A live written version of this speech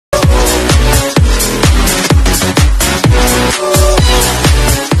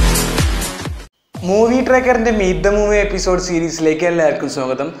MovieTrackerന്റെ Meet the Movie episode സീരീസിലേക്ക് എല്ലാവർക്കും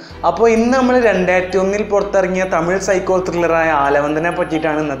സ്വാഗതം. അപ്പോൾ ഇന്ന് നമ്മൾ 2001 പുറത്തിറങ്ങിയ തമിഴ് സൈക്കോ ത്രില്ലറായ ആലവന്ദനെ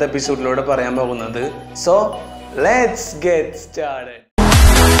പറ്റിയിട്ടാണ് ഇന്നത്തെ എപ്പിസോഡിലൂടെ പറയാൻ പോകുന്നത്. So let's get started.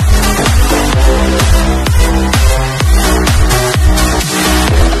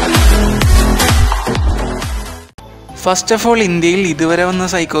 First of all, ഇന്ത്യയിൽ ഇതുവരെ വന്ന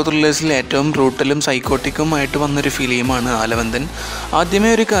സൈക്കോ ത്രില്ലേഴ്സിൽ ഏറ്റവും ബ്രൂട്ടലും സൈക്കോട്ടിക്കുമായിട്ട് വന്നൊരു ഫിലിമാണ് ആലവന്ദൻ.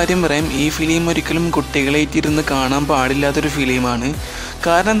 ആദ്യമേ ഒരു കാര്യം പറയാം, ഈ ഫിലിം ഒരിക്കലും കുട്ടികളായിട്ടിരുന്ന് കാണാൻ പാടില്ലാത്തൊരു ഫിലിമാണ്.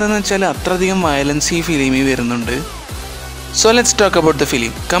 കാരണം എന്താണെന്ന് വെച്ചാൽ അത്രയധികം വയലൻസ് ഈ ഫിലിമിൽ വരുന്നുണ്ട്. So let's talk about the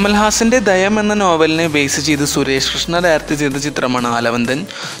film. Kamal ഹാസൻ്റെ ദയം എന്ന നോവലിനെ ബേസ് ചെയ്ത് സുരേഷ് കൃഷ്ണ ഡയറക്റ്റ് ചെയ്ത ചിത്രമാണ് ആലവന്ദൻ.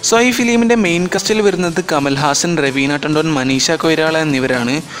 സോ ഈ ഫിലിമിൻ്റെ മെയിൻ കാസ്റ്റിൽ വരുന്നത് കമൽ ഹാസൻ, രവീന ടണ്ടൻ, മനീഷ കൊയ്രാള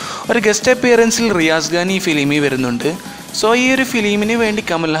എന്നിവരാണ്. ഒരു ഗസ്റ്റ് അപ്പിയറൻസിൽ റിയാസ് ഖാൻ ഈ ഫിലിമിൽ വരുന്നുണ്ട്. സോ ഈ ഒരു ഫിലിമിന് വേണ്ടി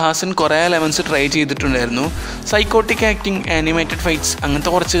കമൽ ഹാസൻ കുറേ എലമെൻറ്റ്സ് ട്രൈ ചെയ്തിട്ടുണ്ടായിരുന്നു. സൈക്കോട്ടിക് ആക്ടിങ്, ആനിമേറ്റഡ് ഫൈറ്റ്സ്,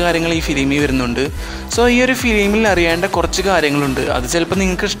 അങ്ങനത്തെ കുറച്ച് കാര്യങ്ങൾ ഈ ഫിലിമിൽ വരുന്നുണ്ട്. സോ ഈ ഒരു ഫിലിമിൽ അറിയേണ്ട കുറച്ച് കാര്യങ്ങളുണ്ട്. അത് ചിലപ്പോൾ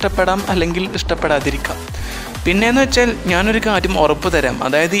നിങ്ങൾക്ക് ഇഷ്ടപ്പെടാം, അല്ലെങ്കിൽ ഇഷ്ടപ്പെടാതിരിക്കാം. പിന്നെയെന്ന് വെച്ചാൽ ഞാനൊരു കാര്യം ഉറപ്പ് തരാം,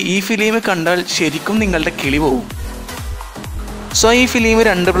 അതായത് ഈ ഫിലിം കണ്ടാൽ ശരിക്കും നിങ്ങളുടെ കിളി പോകും. സോ ഈ ഫിലിം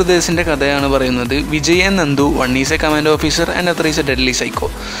രണ്ട് ബ്രദേഴ്സിൻ്റെ കഥയാണ് പറയുന്നത്. Vijay and Nandu, one is A commando officer and other is A deadly psycho.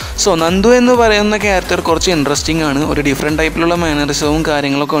 So Nandu എന്ന് പറയുന്ന ക്യാരക്ടർ കുറച്ച് ഇൻട്രസ്റ്റിംഗ് ആണ്. ഒരു ഡിഫറെൻറ്റ് ടൈപ്പിലുള്ള മാനറിസവും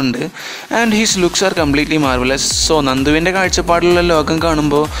കാര്യങ്ങളൊക്കെ ഉണ്ട്. And his looks are completely marvellous. So നന്ദുവിൻ്റെ കാഴ്ചപ്പാടിലുള്ള ലോകം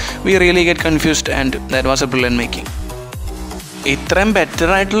കാണുമ്പോൾ V really get confused and that was A brilliant making. ഇത്രയും ബെറ്റർ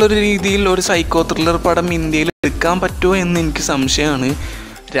ആയിട്ടുള്ളൊരു രീതിയിൽ ഒരു സൈക്കോ ത്രില്ലർ പടം ഇന്ത്യയിൽ എടുക്കാൻ പറ്റുമോ എന്ന് എനിക്ക് സംശയമാണ്.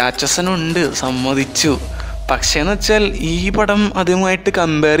 രാക്ഷസനുണ്ട്, സമ്മതിച്ചു. പക്ഷേ എന്ന് വെച്ചാൽ ഈ പടം അതുമായിട്ട്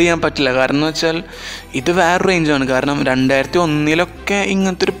കമ്പയർ ചെയ്യാൻ പറ്റില്ല. കാരണം എന്ന് വെച്ചാൽ ഇത് വേറെ റേഞ്ചാണ്. കാരണം 2001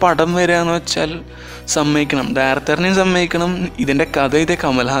 ഇങ്ങനത്തെ ഒരു പടം വരിക എന്ന് വെച്ചാൽ സമ്മതിക്കണം, ഡയറക്ടറിനെയും സമ്മതിക്കണം, ഇതിൻ്റെ കഥ ഇതേ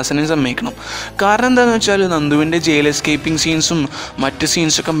കമൽ ഹാസനെയും സമ്മതിക്കണം. കാരണം എന്താണെന്ന് വെച്ചാൽ നന്ദുവിൻ്റെ ജയിൽ എസ്കേപ്പിംഗ് സീൻസും മറ്റ്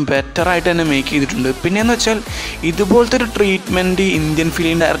സീൻസൊക്കെ ബെറ്ററായിട്ട് തന്നെ മേക്ക് ചെയ്തിട്ടുണ്ട്. പിന്നെയെന്ന് വെച്ചാൽ ഇതുപോലത്തെ ഒരു ട്രീറ്റ്മെൻറ്റ് ഇന്ത്യൻ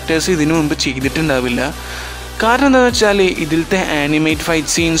ഫിലിം ഡയറക്ടേഴ്സ് ഇതിനു മുമ്പ് ചെയ്തിട്ടുണ്ടാവില്ല. കാരണം എന്താണെന്ന് വെച്ചാൽ ഇതിലത്തെ ആനിമേറ്റ്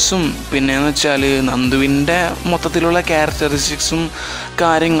ഫൈറ്റ് സീൻസും പിന്നെയെന്ന് വെച്ചാൽ നന്ദുവിൻ്റെ മൊത്തത്തിലുള്ള ക്യാരക്ടറിസ്റ്റിക്സും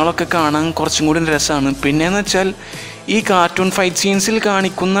കാര്യങ്ങളൊക്കെ കാണാൻ കുറച്ചും കൂടി രസമാണ്. പിന്നെയെന്ന് വെച്ചാൽ ഈ കാർട്ടൂൺ ഫൈറ്റ് സീൻസിൽ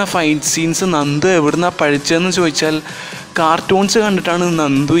കാണിക്കുന്ന ഫൈറ്റ് സീൻസ് നന്ദു എവിടുന്നാണ് പഠിച്ചതെന്ന് ചോദിച്ചാൽ കാർട്ടൂൺസ് കണ്ടിട്ടാണ്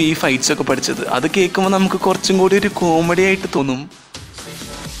നന്ദു ഈ ഫൈറ്റ്സൊക്കെ പഠിച്ചത്. അത് കേൾക്കുമ്പോൾ നമുക്ക് കുറച്ചും കൂടി ഒരു കോമഡി ആയിട്ട് തോന്നും.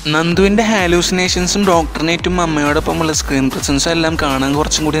 നന്ദുവിൻ്റെ ഹാലൂസിനേഷൻസും ഡോക്ടറിനേറ്റും അമ്മയോടൊപ്പമുള്ള സ്ക്രീൻ പ്രസൻസും എല്ലാം കാണാൻ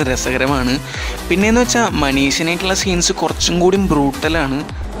കുറച്ചും കൂടി രസകരമാണ്. പിന്നെയെന്ന് വെച്ചാൽ മനീഷിനായിട്ടുള്ള സീൻസ് കുറച്ചും കൂടി ബ്രൂട്ടലാണ്.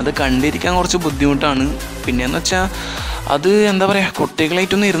 അത് കണ്ടിരിക്കാൻ കുറച്ച് ബുദ്ധിമുട്ടാണ്. പിന്നെയെന്ന് വെച്ചാൽ അത് എന്താ പറയുക,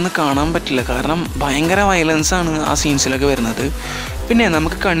 കുട്ടികളായിട്ടൊന്നും ഇരുന്ന് കാണാൻ പറ്റില്ല. കാരണം ഭയങ്കര വയലൻസാണ് ആ സീൻസിലൊക്കെ വരുന്നത്. പിന്നെ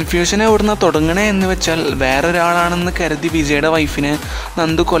നമുക്ക് കൺഫ്യൂഷൻ എവിടുന്ന തുടങ്ങണേ എന്ന് വെച്ചാൽ വേറൊരാളാണെന്ന് കരുതി വിജയുടെ വൈഫിനെ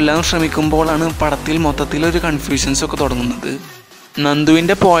നന്ദു കൊല്ലാൻ ശ്രമിക്കുമ്പോഴാണ് പടത്തിൽ മൊത്തത്തിലൊരു കൺഫ്യൂഷൻസൊക്കെ തുടങ്ങുന്നത്.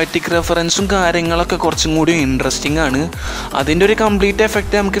 നന്ദുവിൻ്റെ പോയറ്റിക് റെഫറൻസും കാര്യങ്ങളൊക്കെ കുറച്ചും കൂടി ഇൻട്രസ്റ്റിംഗ് ആണ്. അതിൻ്റെ ഒരു കംപ്ലീറ്റ്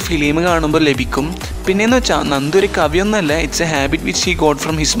എഫക്റ്റ് നമുക്ക് ഫിലിം കാണുമ്പോൾ ലഭിക്കും. പിന്നെയെന്ന് വെച്ചാൽ നന്ദു ഒരു കവിയൊന്നുമല്ല, it's A habit which he got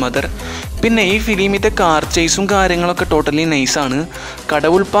from his mother. പിന്നെ ഈ ഫിലിമിൻ്റെ കാർ ചേസും കാര്യങ്ങളൊക്കെ ടോട്ടലി നൈസാണ്.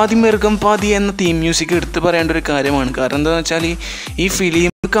 കടവുൾ പാതി മൃഗം പാതി എന്ന തീം മ്യൂസിക് എടുത്ത് പറയേണ്ട ഒരു കാര്യമാണ്. കാരണം എന്താണെന്ന് വെച്ചാൽ ഈ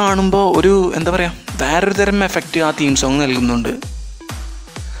ഫിലിം കാണുമ്പോൾ ഒരു എന്താ പറയുക, വേറൊരു തരം എഫക്റ്റ് ആ തീം സോങ് നൽകുന്നുണ്ട്.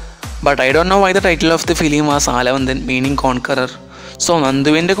 But I don't know why the title of the film was ആലവന്ദൻ, meaning conqueror. So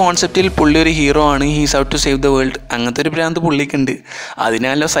നന്ദുവിൻ്റെ കോൺസെപ്റ്റിൽ പുള്ളി ഒരു ഹീറോ ആണ്, he's out to save the world. അങ്ങനത്തെ ഒരു ഭ്രാന്ത് പുള്ളിക്കുണ്ട്.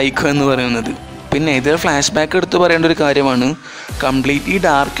 അതിനാലോ സൈക്കോ എന്ന് പറയുന്നത്. പിന്നെ ഇത് ഫ്ലാഷ് ബാക്ക് എടുത്ത് പറയേണ്ട ഒരു കാര്യമാണ്. Completely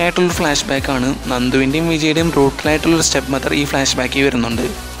ഡാർക്കായിട്ടുള്ളൊരു flash ബാക്കാണ്. നന്ദുവിൻ്റെയും വിജയുടെയും ബ്രൂട്ടലായിട്ടുള്ളൊരു സ്റ്റെപ്പ് മദർ ഈ ഫ്ലാഷ് ബാക്കിൽ വരുന്നുണ്ട്.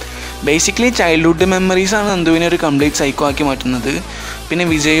 ബേസിക്കലി ചൈൽഡ്ഹുഡ് മെമ്മറീസാണ് നന്ദുവിനെ ഒരു കംപ്ലീറ്റ് സൈക്കോ ആക്കി മാറ്റുന്നത്. പിന്നെ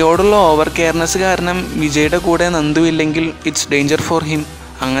വിജയോടുള്ള ഓവർ കെയർനെസ് കാരണം വിജയുടെ കൂടെ നന്ദു ഇല്ലെങ്കിൽ ഇറ്റ്സ് ഡേഞ്ചർ ഫോർ ഹിം.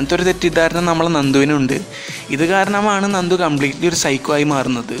 അങ്ങനത്തെ ഒരു തെറ്റിദ്ധാരണ നമ്മൾ നന്ദുവിനുണ്ട്. ഇത് കാരണമാണ് നന്ദു കംപ്ലീറ്റ്ലി ഒരു സൈക്കോ ആയി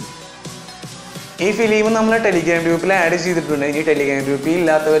മാറുന്നത്. ഈ ഫിലിം നമ്മൾ ടെലിഗ്രാം ഗ്രൂപ്പിൽ ആഡ് ചെയ്തിട്ടുണ്ട്. ഇനി ടെലിഗ്രാം ഗ്രൂപ്പിൽ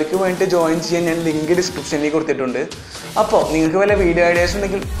ഇല്ലാത്തവർക്ക് വേണ്ടിയിട്ട് ജോയിൻ ചെയ്യാൻ ഞാൻ ലിങ്ക് ഡിസ്ക്രിപ്ഷനിൽ കൊടുത്തിട്ടുണ്ട്. അപ്പോൾ നിങ്ങൾക്ക് വല്ല വീഡിയോ ഐഡിയാസ്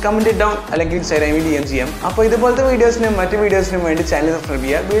ഉണ്ടെങ്കിൽ കമൻറ്റ് ഡൗൺ, അല്ലെങ്കിൽ ഇൻസ്റ്റാഗ്രാമിൽ DM ചെയ്യാം. അപ്പോൾ ഇതുപോലത്തെ വീഡിയോസിനും മറ്റ് വീഡിയോസിനും വേണ്ടി ചാനൽ സബ്സ്ക്രൈബ്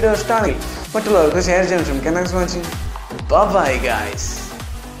ചെയ്യുക. വീഡിയോ ഇഷ്ടമാണെങ്കിൽ മറ്റുള്ളവർക്ക് ഷെയർ ചെയ്യാൻ ശ്രമിക്കാം. Thanks for watching. Bye guys.